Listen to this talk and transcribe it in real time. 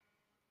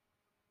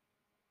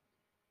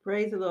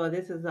Praise the Lord.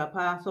 This is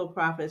Apostle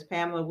Prophetess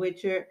Pamela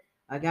Witcher,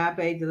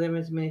 Agape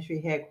Deliverance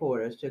Ministry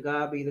Headquarters. To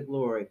God be the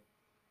glory.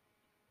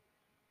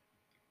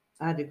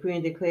 I decree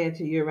and declare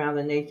to you around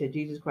the nation that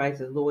Jesus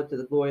Christ is Lord to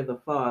the glory of the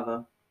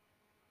Father.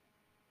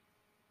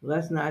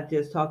 Let's not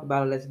just talk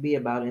about it, let's be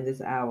about it in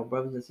this hour.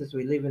 Brothers and sisters,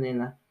 we're living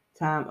in a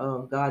time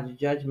of God's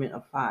judgment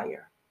of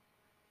fire.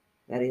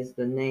 That is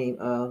the name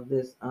of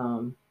this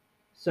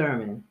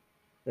sermon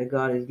that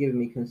God has given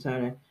me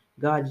concerning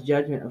God's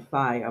judgment of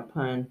fire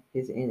upon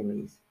his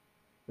enemies.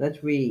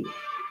 Let's read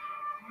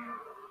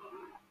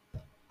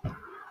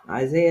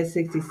Isaiah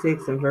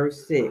 66 and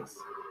verse 6.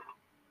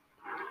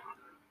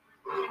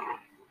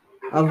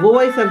 A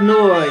voice of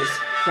noise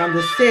from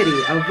the city,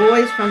 a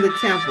voice from the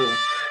temple,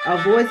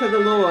 a voice of the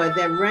Lord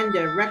that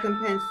render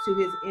recompense to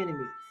his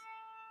enemies.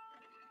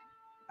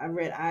 I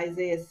read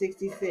Isaiah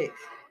 66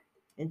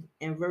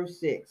 and verse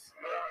 6.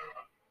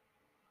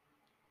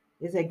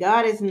 It said,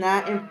 God is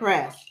not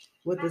impressed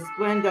with the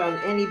splendor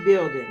of any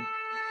building,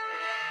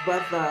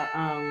 but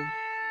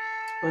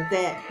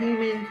that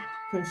human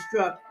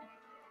construct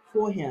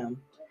for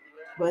him.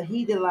 But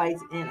he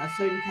delights in a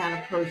certain kind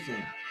of person,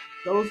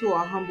 those who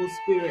are humble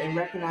spirit and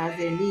recognize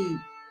their need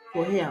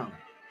for him.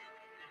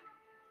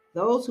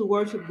 Those who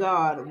worship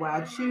God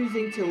while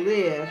choosing to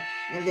live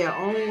in their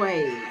own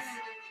ways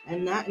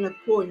and not in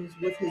accordance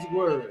with his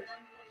word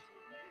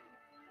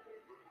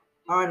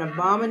are an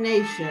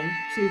abomination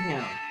to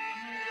him.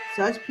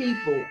 Such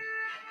people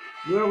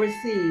will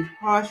receive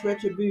harsh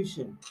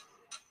retribution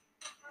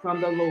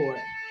from the Lord.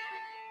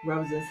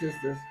 Brothers and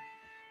sisters,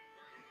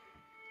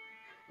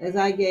 as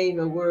I gave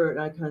a word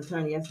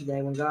concerning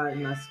yesterday, when God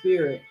in my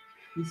spirit,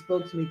 he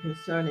spoke to me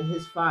concerning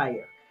his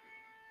fire.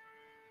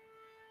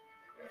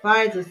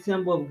 Fire is a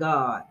symbol of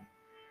God.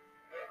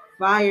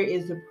 Fire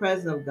is the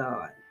presence of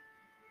God.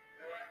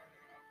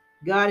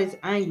 God is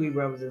angry,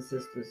 brothers and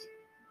sisters.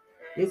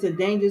 It's a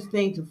dangerous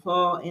thing to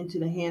fall into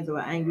the hands of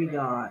an angry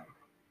God.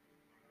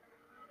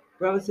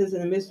 Brothers and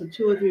sisters, in the midst of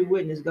two or three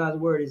witnesses,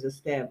 God's word is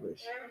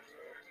established.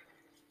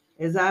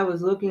 As I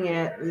was looking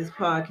at this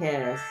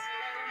podcast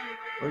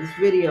or this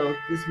video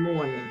this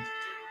morning,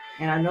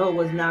 and I know it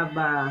was not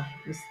by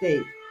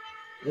mistake,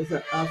 it's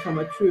from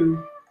a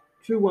true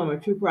woman,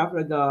 true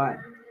prophet of God,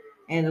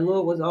 and the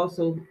Lord was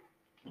also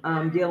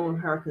dealing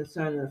with her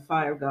concerning the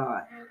fire of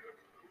God.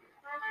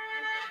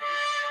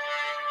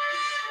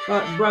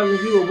 But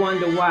brothers, you will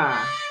wonder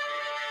why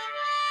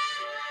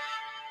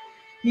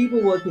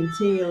people will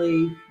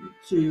continually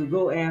to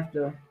go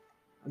after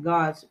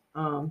God's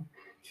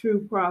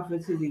true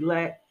prophets, his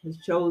elect, his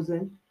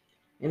chosen,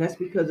 and that's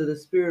because of the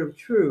spirit of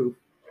truth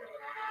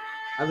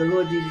of the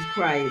Lord Jesus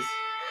Christ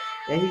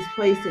that he's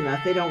placed in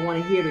us. They don't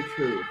want to hear the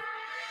truth.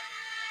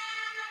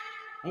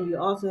 And you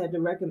also have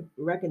to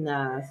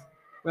recognize,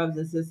 brothers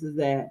and sisters,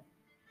 that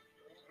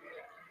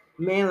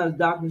man loves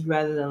darkness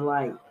rather than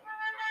light.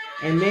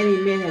 And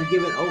many men have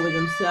given over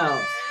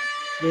themselves,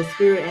 their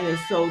spirit and their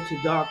soul,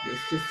 to darkness,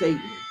 to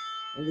Satan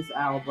in this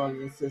hour,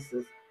 brothers and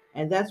sisters.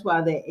 And that's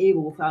why they're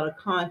able, without a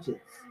conscience.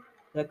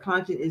 Their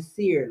conscience is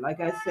seared. Like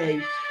I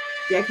say,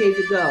 decades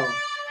ago,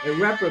 it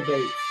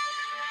reprobates,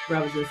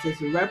 brothers and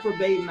sisters,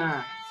 reprobate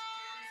minds.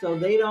 So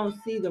they don't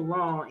see the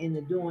wrong in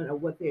the doing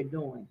of what they're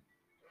doing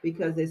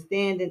because they're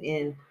standing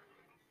in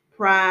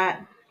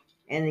pride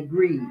and in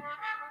greed.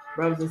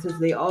 Brothers and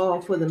sisters, they all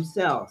for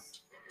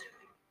themselves.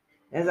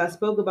 As I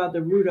spoke about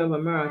the root of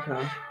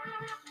America,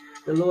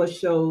 the Lord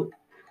showed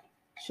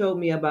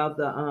me about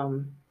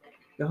the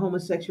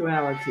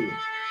homosexuality,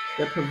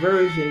 the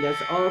perversion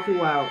that's all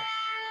throughout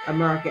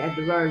America, at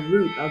the very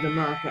root of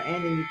America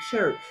and in the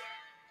church,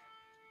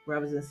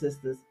 brothers and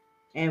sisters,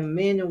 and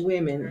men and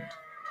women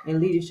in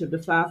leadership,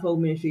 the fivefold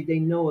ministry, they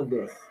know of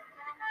this.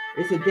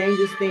 It's a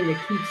dangerous thing to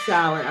keep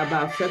silent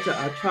about such an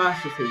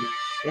atrocity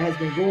that has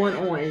been going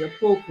on in the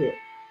pulpit,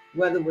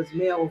 whether it was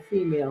male or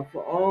female,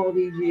 for all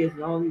these years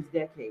and all these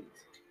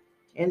decades.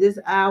 In this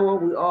hour,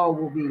 we all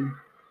will be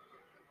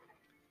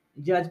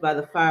judged by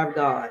the fire of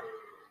God.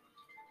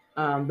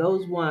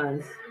 Those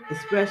ones,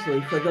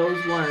 especially for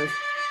those ones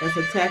that's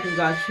attacking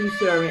God's true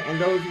servant, and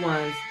those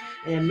ones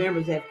and their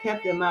members that have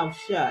kept their mouth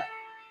shut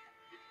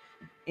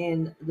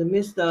in the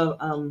midst of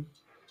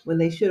when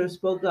they should have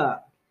spoke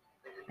up.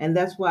 And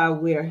that's why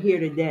we're here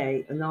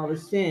today, and all the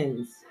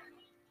sins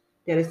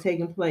that has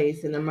taken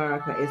place in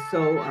America is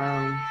so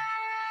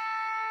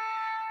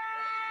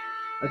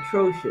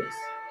atrocious.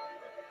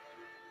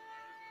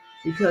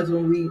 Because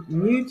when we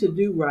knew to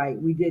do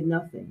right, we did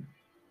nothing.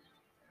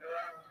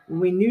 When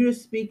we knew to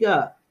speak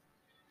up,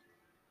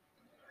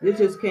 this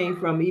just came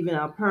from even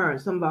our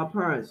parents, some of our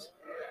parents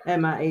at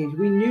my age.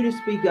 We knew to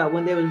speak up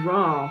when there was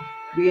wrong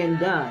being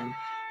done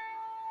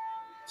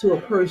to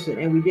a person,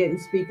 and we didn't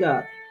speak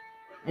up.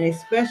 And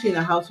especially in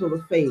the household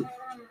of faith,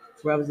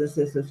 brothers and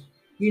sisters.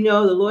 You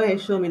know, the Lord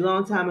had shown me a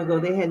long time ago,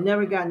 they had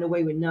never gotten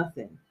away with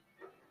nothing.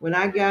 When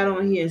I got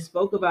on here and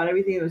spoke about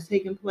everything that was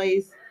taking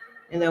place,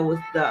 and there was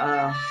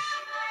the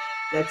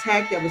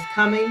attack that was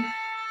coming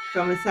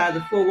from inside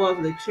the four walls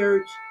of the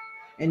church,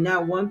 and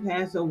not one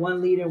pastor,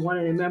 one leader, one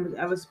of the members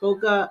ever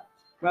spoke up,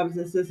 brothers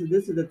and sisters,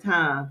 this is the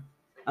time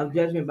of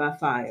judgment by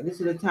fire.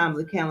 This is a time of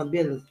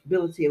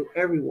accountability of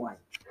everyone,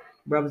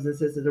 brothers and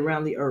sisters,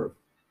 around the earth.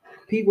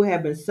 People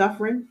have been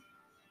suffering.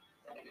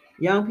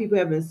 Young people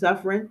have been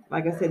suffering.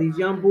 Like I said, these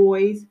young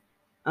boys,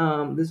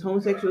 this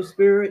homosexual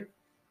spirit,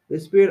 the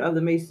spirit of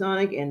the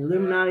Masonic and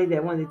Illuminati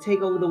that wanted to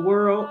take over the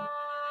world.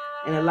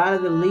 And a lot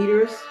of the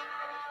leaders,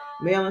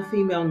 male and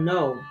female,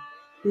 know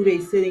who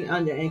they're sitting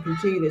under and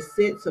continue to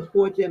sit,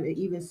 support them, and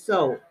even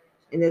sow.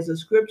 And there's a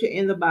scripture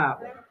in the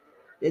Bible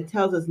that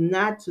tells us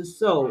not to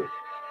sow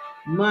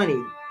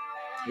money.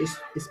 It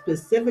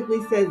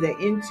specifically says that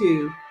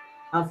into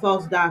a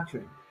false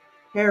doctrine,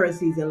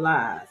 heresies, and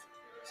lies.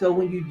 So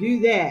when you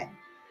do that,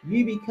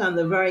 you become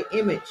the very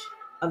image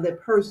of the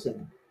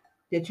person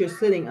that you're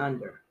sitting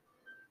under.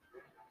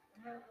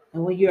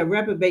 And when you're a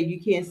reprobate,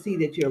 you can't see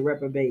that you're a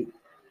reprobate.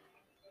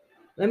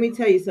 Let me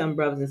tell you something,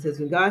 brothers and sisters.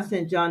 When God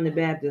sent John the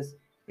Baptist,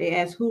 they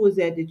asked, "Who was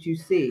that you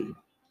see?"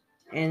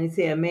 And he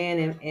said, "A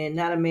man and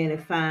not a man in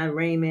fine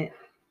raiment,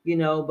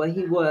 but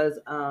he was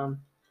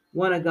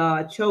one of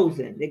God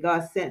chosen, that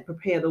God sent,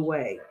 prepare the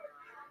way."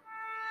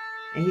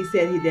 And he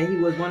said that he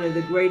was one of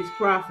the greatest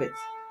prophets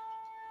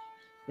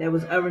that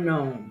was ever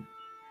known.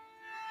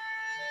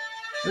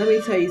 Let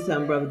me tell you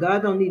something, brother.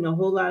 God don't need a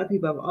whole lot of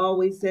people. I've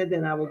always said that,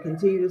 and I will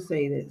continue to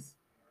say this.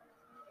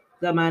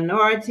 The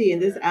minority in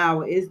this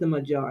hour is the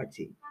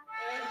majority.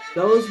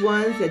 Those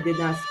ones that did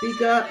not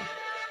speak up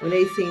when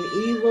they seen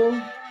evil,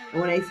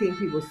 and when they seen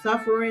people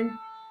suffering, and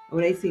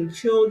when they seen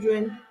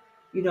children,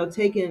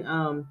 taking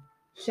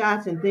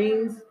shots and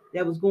things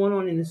that was going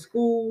on in the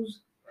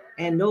schools,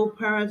 and no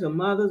parents or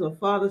mothers or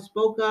fathers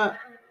spoke up,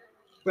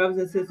 brothers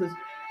and sisters,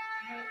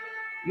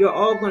 you're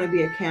all going to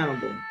be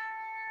accountable.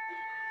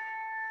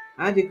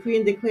 I decree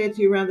and declare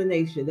to you around the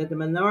nation that the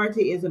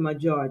minority is a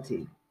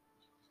majority.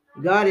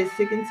 God is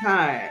sick and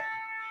tired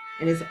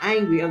and is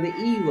angry of the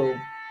evil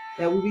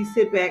that we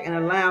sit back and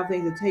allow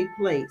things to take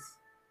place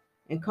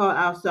and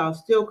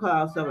still call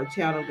ourselves a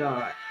child of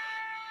God.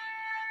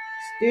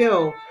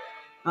 Still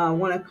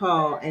want to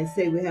call and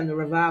say we're having the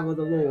revival of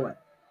the Lord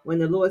when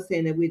the Lord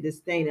saying that we're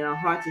disdained and our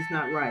hearts is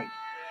not right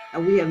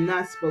and we have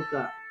not spoke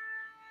up.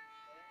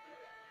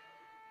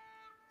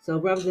 So,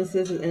 brothers and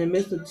sisters, in the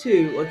midst of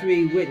 2 or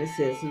 3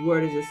 witnesses, his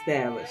word is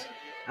established.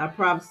 I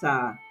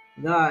prophesy,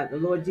 God, the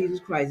Lord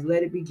Jesus Christ,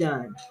 let it be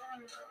done.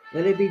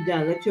 Let it be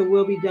done. Let your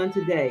will be done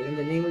today in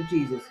the name of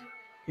Jesus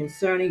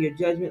concerning your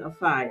judgment of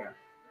fire,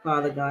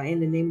 Father God,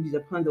 in the name of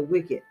Jesus, upon the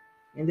wicked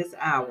in this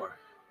hour.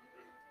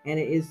 And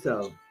it is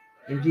so.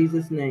 In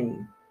Jesus'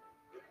 name.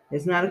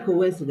 It's not a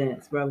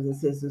coincidence, brothers and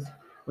sisters.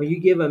 When you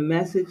give a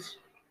message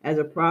as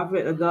a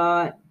prophet of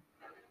God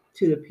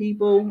to the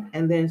people,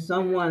 and then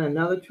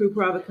another true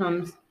prophet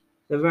comes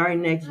the very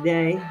next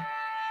day,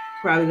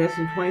 probably less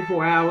than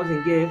 24 hours,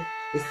 and give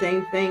the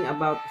same thing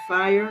about the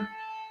fire.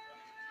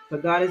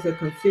 But God is a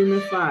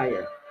consuming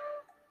fire.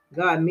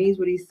 God means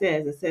what he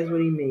says and says what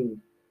he means.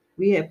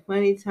 We have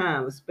plenty of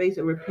time, a space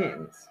of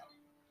repentance.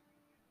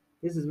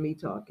 This is me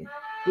talking.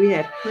 We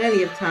have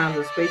plenty of time,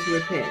 a space of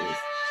repentance.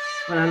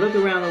 When I look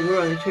around the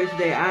world in church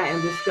today, I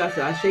am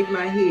disgusted. I shake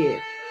my head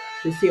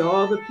to see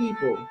all the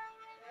people,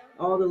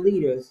 all the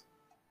leaders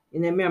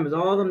and their members,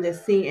 all of them that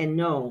see and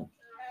know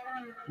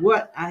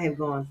what I have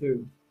gone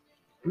through.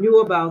 Knew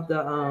about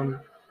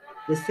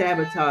the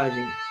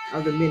sabotaging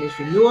of the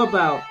ministry. Knew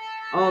about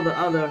all the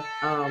other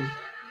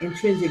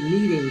intrinsic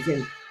meetings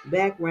and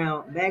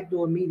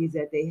backdoor meetings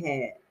that they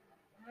had.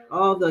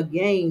 All the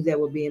games that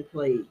were being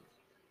played,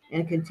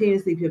 and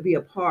continuously to be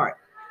a part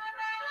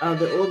of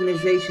the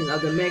organization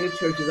of the mega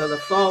churches of the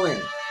fallen.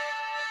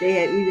 They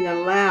had even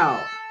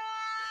allowed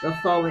the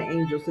fallen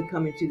angels to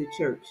come into the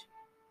church.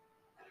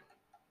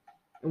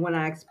 And when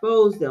I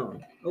exposed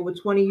them over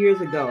 20 years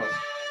ago,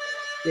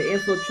 the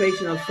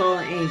infiltration of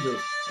fallen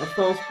angels, of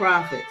false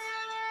prophets,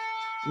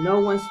 no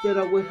one stood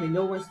up with me.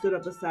 No one stood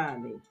up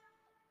beside me.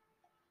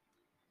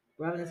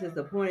 Brothers and sisters,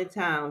 the appointed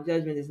time of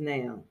judgment is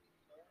now,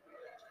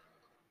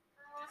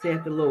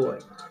 saith the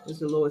Lord. This is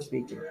the Lord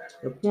speaking.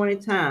 The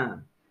appointed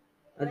time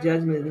of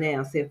judgment is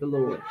now, saith the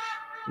Lord.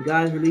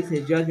 God is releasing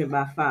his judgment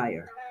by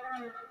fire.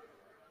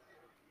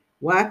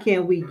 Why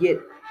can't we get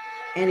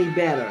any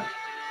better?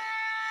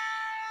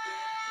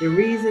 The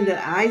reason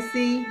that I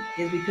see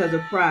is because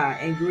of pride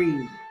and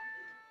greed,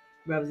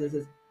 brothers and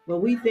sisters.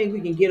 When we think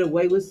we can get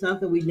away with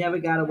something we never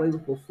got away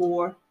with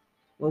before,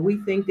 when we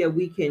think that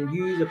we can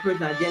use a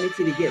person's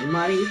identity to get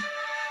money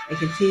and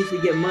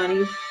continuously get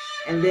money,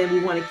 and then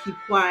we want to keep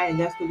quiet, and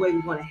that's the way we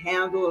want to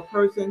handle a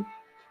person,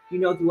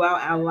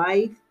 throughout our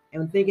life,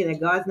 and thinking that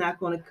God's not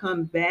going to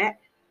come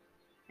back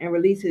and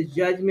release his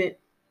judgment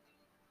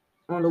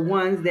on the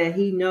ones that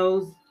he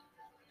knows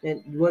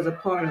that was a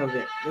part of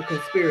it, the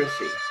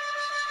conspiracy.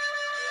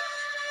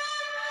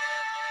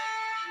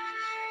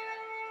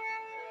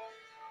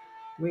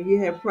 When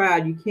you have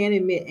pride, you can't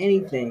admit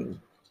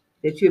anything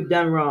that you've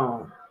done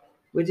wrong,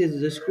 which is a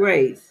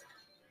disgrace,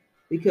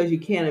 because you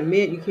can't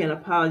admit, you can't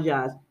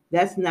apologize.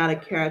 That's not a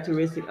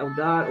characteristic of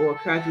God or a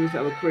characteristic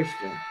of a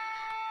Christian.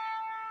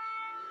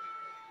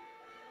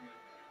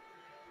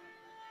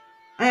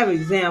 I have an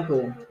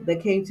example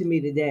that came to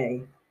me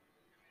today.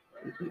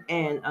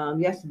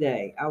 And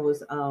yesterday I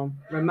was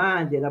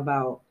reminded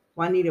about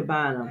Juanita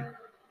Bynum.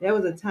 There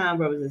was a time,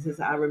 brothers and sisters,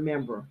 I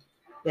remember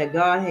that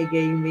God had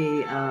gave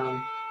me.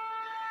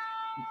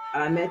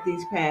 I met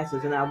these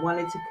pastors, and I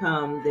wanted to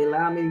come. They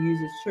allowed me to use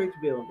this church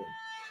building,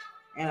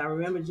 and I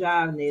remember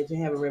driving there to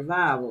have a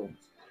revival.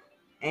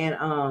 And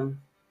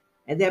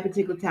at that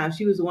particular time,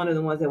 she was one of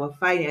the ones that were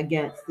fighting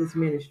against this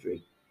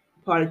ministry,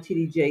 part of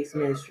T.D. Jakes'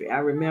 ministry. I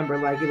remember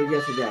like it was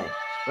yesterday,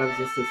 brothers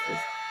and sisters.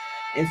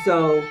 And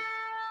so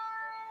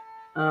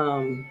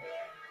um,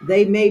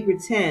 they made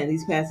pretend,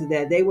 these pastors,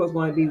 that they were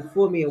going to be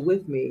for me and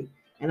with me,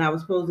 and I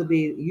was supposed to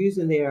be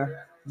using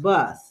their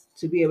bus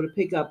to be able to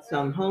pick up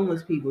some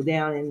homeless people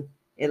down in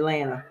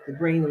Atlanta to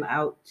bring them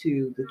out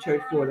to the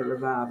church for the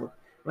revival.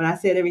 When I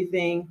said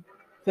everything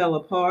fell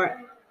apart,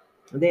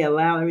 they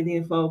allowed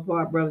everything to fall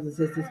apart, brothers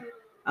and sisters.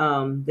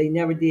 They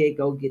never did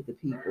go get the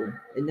people.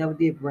 They never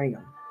did bring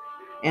them.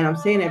 And I'm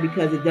saying that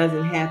because it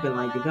doesn't happen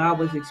like that. God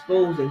was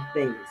exposing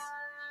things.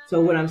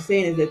 So what I'm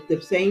saying is that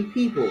the same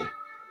people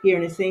here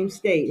in the same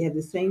state have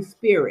the same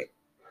spirit.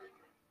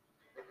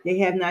 They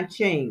have not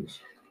changed.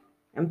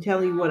 I'm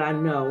telling you what I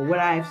know, what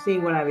I have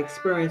seen, what I've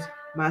experienced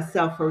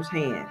myself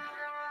firsthand.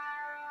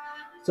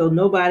 So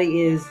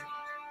nobody is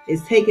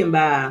taken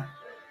by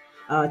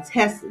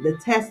test. The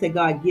test that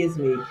God gives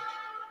me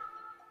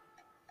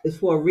is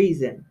for a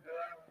reason,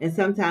 and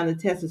sometimes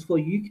the test is for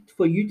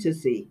you to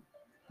see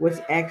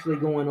what's actually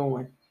going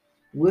on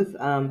with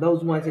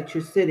those ones that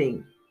you're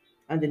sitting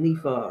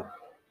underneath of.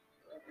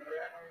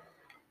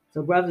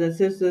 So, brothers and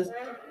sisters,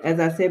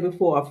 as I said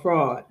before, a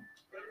fraud.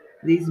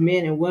 These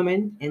men and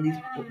women and these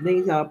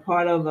things are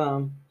part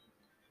of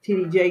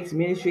T.D. Jakes'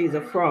 ministry is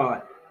a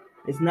fraud.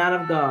 It's not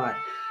of God.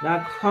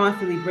 God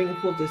constantly bringing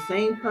forth the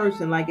same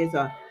person like it's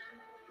a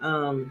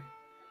um,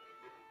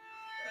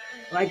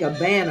 like a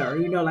banner,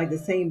 like the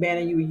same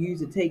banner you would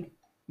use to take,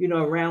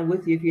 around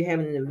with you if you're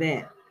having an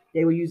event.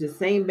 They would use the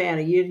same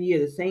banner year to year,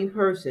 the same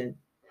person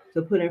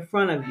to put in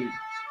front of you,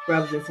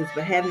 brothers and sisters,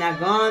 but have not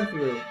gone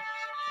through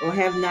or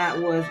have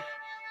not was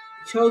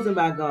chosen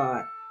by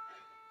God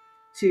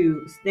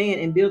to stand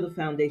and build the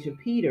foundation.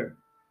 Peter,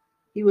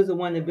 he was the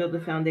one that built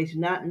the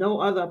foundation. Not no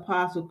other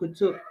apostle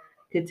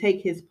could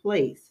take his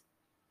place.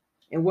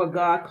 And what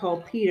God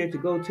called Peter to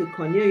go to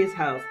Cornelius'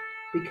 house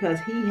because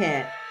he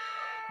had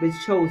been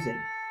chosen,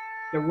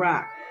 the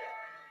rock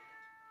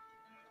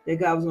that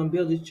God was going to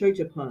build his church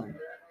upon.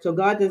 So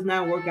God does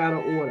not work out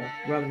of order,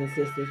 brothers and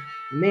sisters.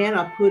 Men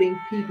are putting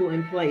people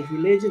in place.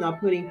 Religion are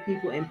putting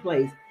people in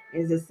place.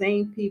 And it's the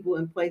same people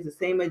in place, the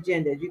same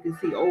agenda as you can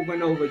see over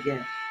and over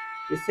again.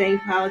 The same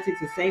politics,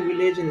 the same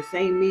religion, the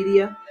same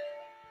media,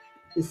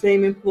 the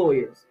same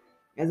employers,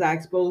 as I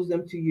exposed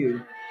them to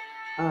you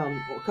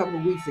a couple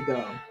of weeks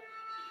ago.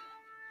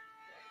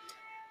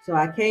 So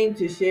I came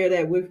to share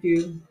that with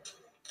you.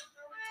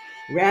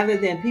 Rather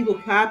than people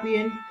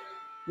copying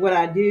what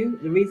I do,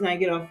 the reason I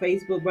get on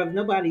Facebook, brother,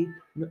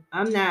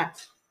 I'm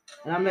not,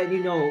 and I'm letting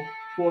you know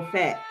for a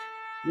fact,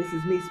 this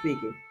is me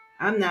speaking.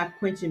 I'm not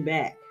quenching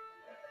back.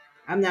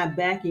 I'm not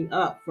backing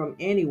up from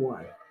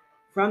anyone,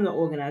 from the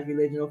organized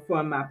religion or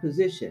from my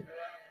position.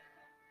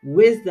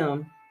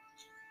 Wisdom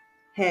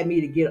had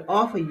me to get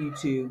off of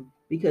YouTube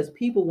because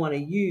people want to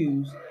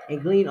use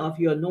and glean off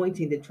your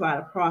anointing to try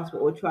to prosper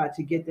or try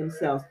to get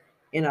themselves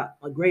in on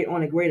a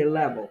greater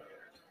level.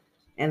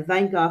 And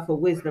thank God for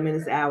wisdom in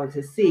this hour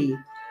to see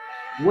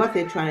what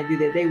they're trying to do,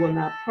 that they will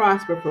not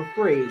prosper for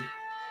free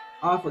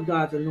off of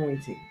God's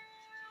anointing.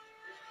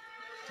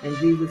 In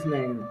Jesus'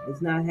 name.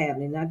 It's not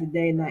happening, not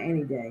today, not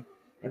any day.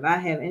 If I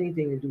have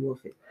anything to do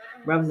with it.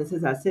 Brothers and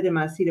sisters, I sit in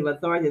my seat of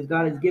authority as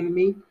God has given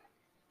me.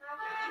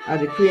 I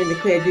decree and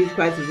declare Jesus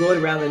Christ is Lord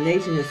around the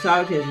nation. His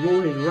sovereignty, his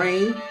rule, his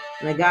reign.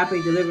 And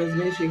Agape Deliverance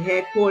Ministry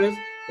headquarters.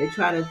 They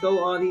try to throw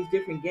all these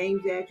different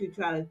games at you,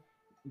 try to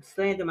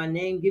slander my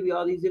name, give you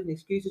all these different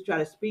excuses, try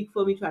to speak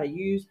for me, try to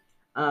use,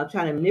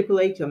 try to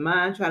manipulate your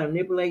mind, try to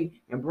manipulate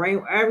and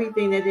bring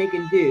everything that they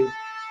can do.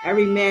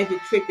 Every magic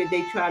trick that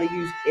they try to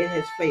use, it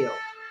has failed.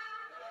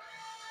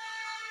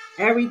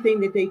 Everything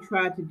that they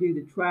try to do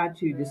to try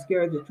to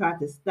discourage, to try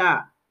to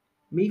stop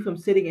me from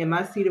sitting in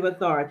my seat of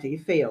authority,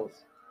 it fails.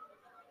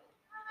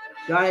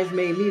 God has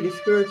made me the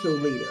spiritual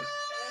leader.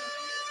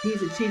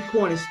 He's the chief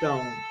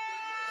cornerstone.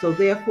 So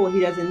therefore,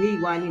 he doesn't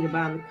need Juanita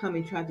Bynum to come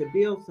and try to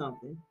build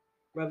something,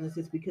 brothers and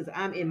sisters, because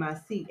I'm in my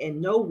seat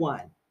and no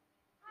one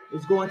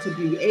is going to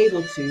be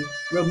able to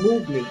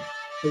remove me.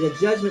 For the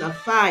judgment of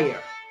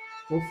fire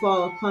will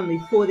fall upon me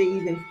before they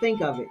even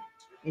think of it.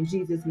 In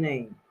Jesus'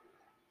 name.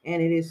 And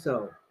it is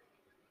so.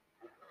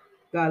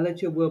 God,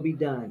 let your will be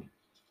done.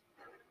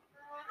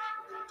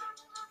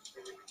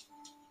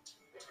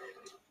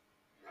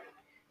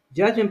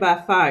 Judgment by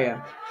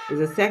fire is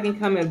the second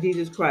coming of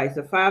Jesus Christ.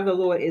 The fire of the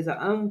Lord is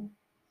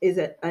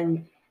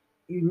a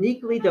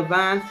uniquely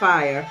divine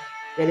fire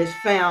that is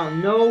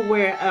found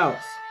nowhere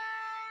else.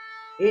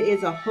 It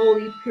is a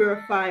holy,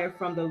 pure fire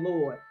from the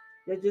Lord.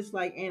 They're just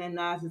like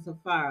Ananias and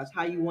Sapphira,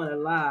 how you want to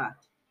lie,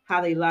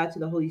 how they lied to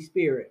the Holy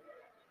Spirit.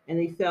 And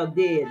they fell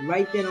dead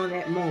right then on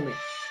that moment.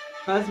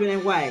 Husband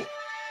and wife,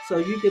 So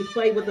you can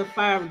play with the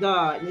fire of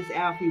God in this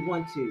hour if you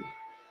want to.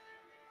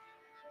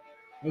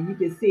 And you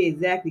can see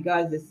exactly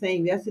God is the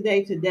same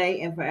yesterday,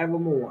 today, and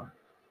forevermore.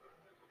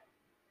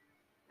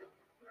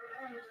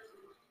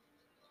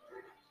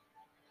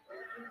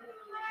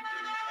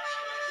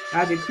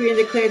 I decree and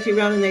declare to you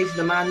around the nation,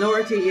 the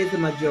minority is the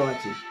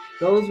majority.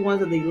 Those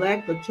ones of the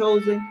elect are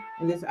chosen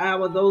in this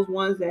hour, those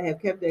ones that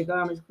have kept their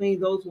garments clean,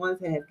 those ones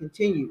that have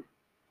continued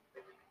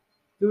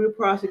through the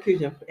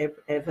prosecution,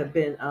 have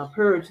been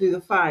purged through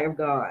the fire of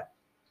God.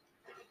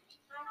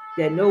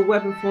 That no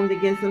weapon formed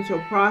against them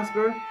shall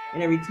prosper,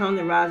 and every tongue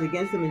that rises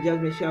against them in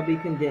judgment shall be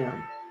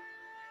condemned.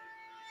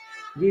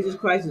 Jesus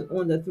Christ is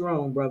on the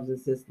throne, brothers and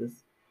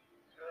sisters.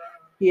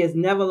 He has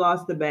never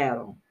lost the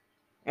battle.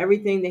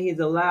 Everything that He's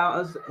allowed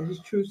us, His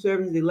true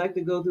servants, His elect,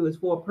 to go through is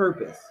for a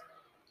purpose,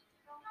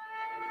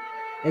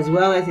 as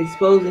well as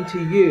exposing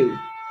to you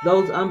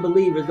those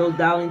unbelievers, those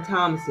doubting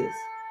Thomases,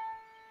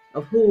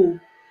 of who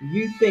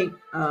you think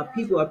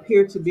people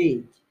appear to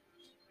be,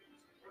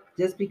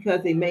 just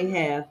because they may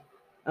have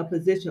a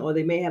position or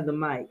they may have the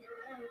mic.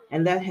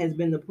 And that has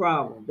been the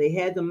problem. They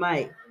had the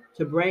mic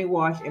to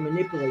brainwash and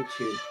manipulate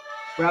you.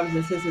 Brothers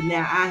and sisters,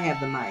 now I have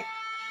the mic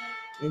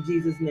in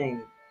Jesus'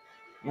 name.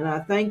 And I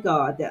thank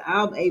God that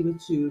I'm able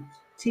to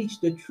teach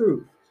the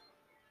truth.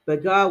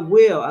 But God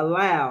will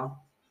allow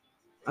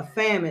a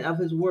famine of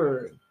His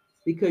word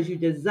because you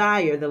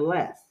desire the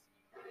less.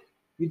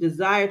 You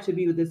desire to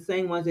be with the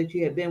same ones that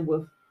you have been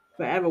with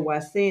forever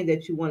while saying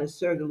that you want to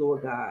serve the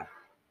Lord God.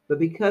 But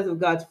because of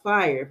God's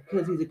fire,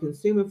 because He's a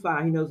consuming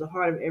fire, He knows the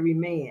heart of every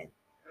man.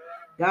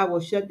 God will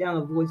shut down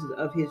the voices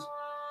of His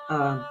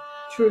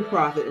true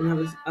prophet and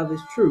of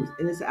his truth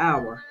in this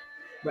hour,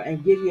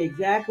 and give you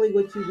exactly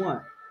what you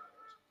want.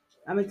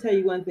 I'm going to tell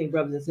you one thing,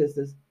 brothers and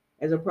sisters.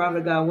 As a prophet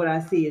of God, what I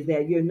see is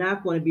that you're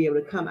not going to be able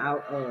to come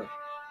out of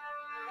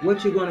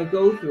what you're going to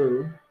go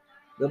through.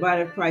 The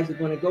body of Christ is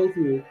going to go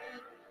through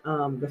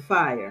the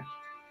fire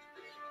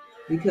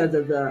because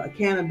of the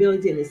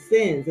accountability and the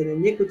sins and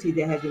iniquity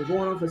that has been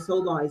going on for so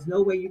long. There's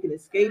no way you can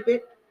escape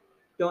it.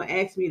 Don't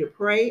ask me to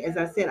pray. As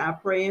I said, I'm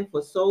praying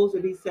for souls to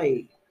be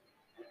saved.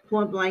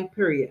 Point blank,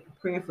 period. I'm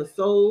praying for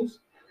souls,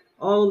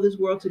 all of this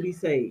world to be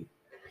saved.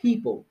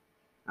 People.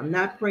 I'm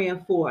not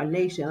praying for a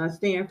nation. I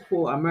stand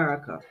for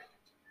America.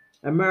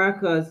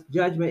 America's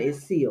judgment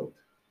is sealed.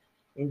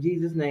 In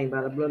Jesus' name,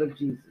 by the blood of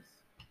Jesus.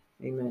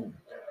 Amen.